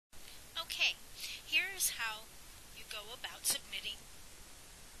how you go about submitting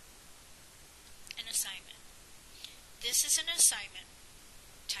an assignment. This is an assignment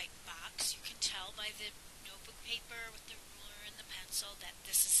type box. You can tell by the notebook paper with the ruler and the pencil that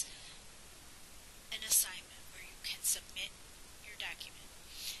this is an assignment where you can submit your document.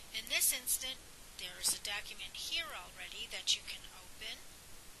 In this instant, there is a document here already that you can open,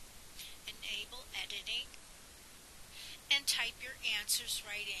 enable editing, and type your answers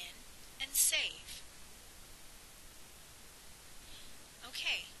right in and save.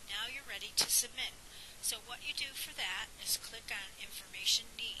 Okay, now you're ready to submit. So what you do for that is click on Information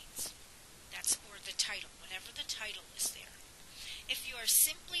Needs. That's or the title, whatever the title is there. If you are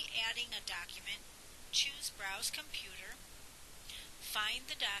simply adding a document, choose Browse Computer, find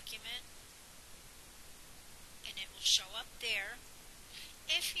the document, and it will show up there.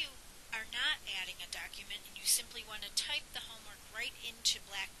 If you are not adding a document and you simply want to type the homework right into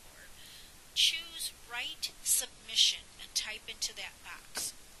Blackboard, choose Write Submission and type into that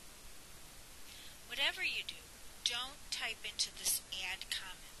box. Whatever you do, don't type into this Add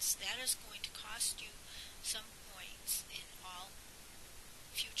Comments. That is going to cost you some points in all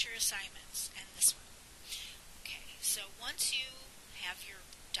future assignments and this one. Okay, so once you have your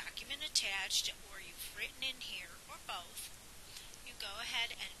document attached or you've written in here or both, you go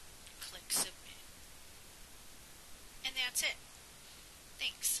ahead and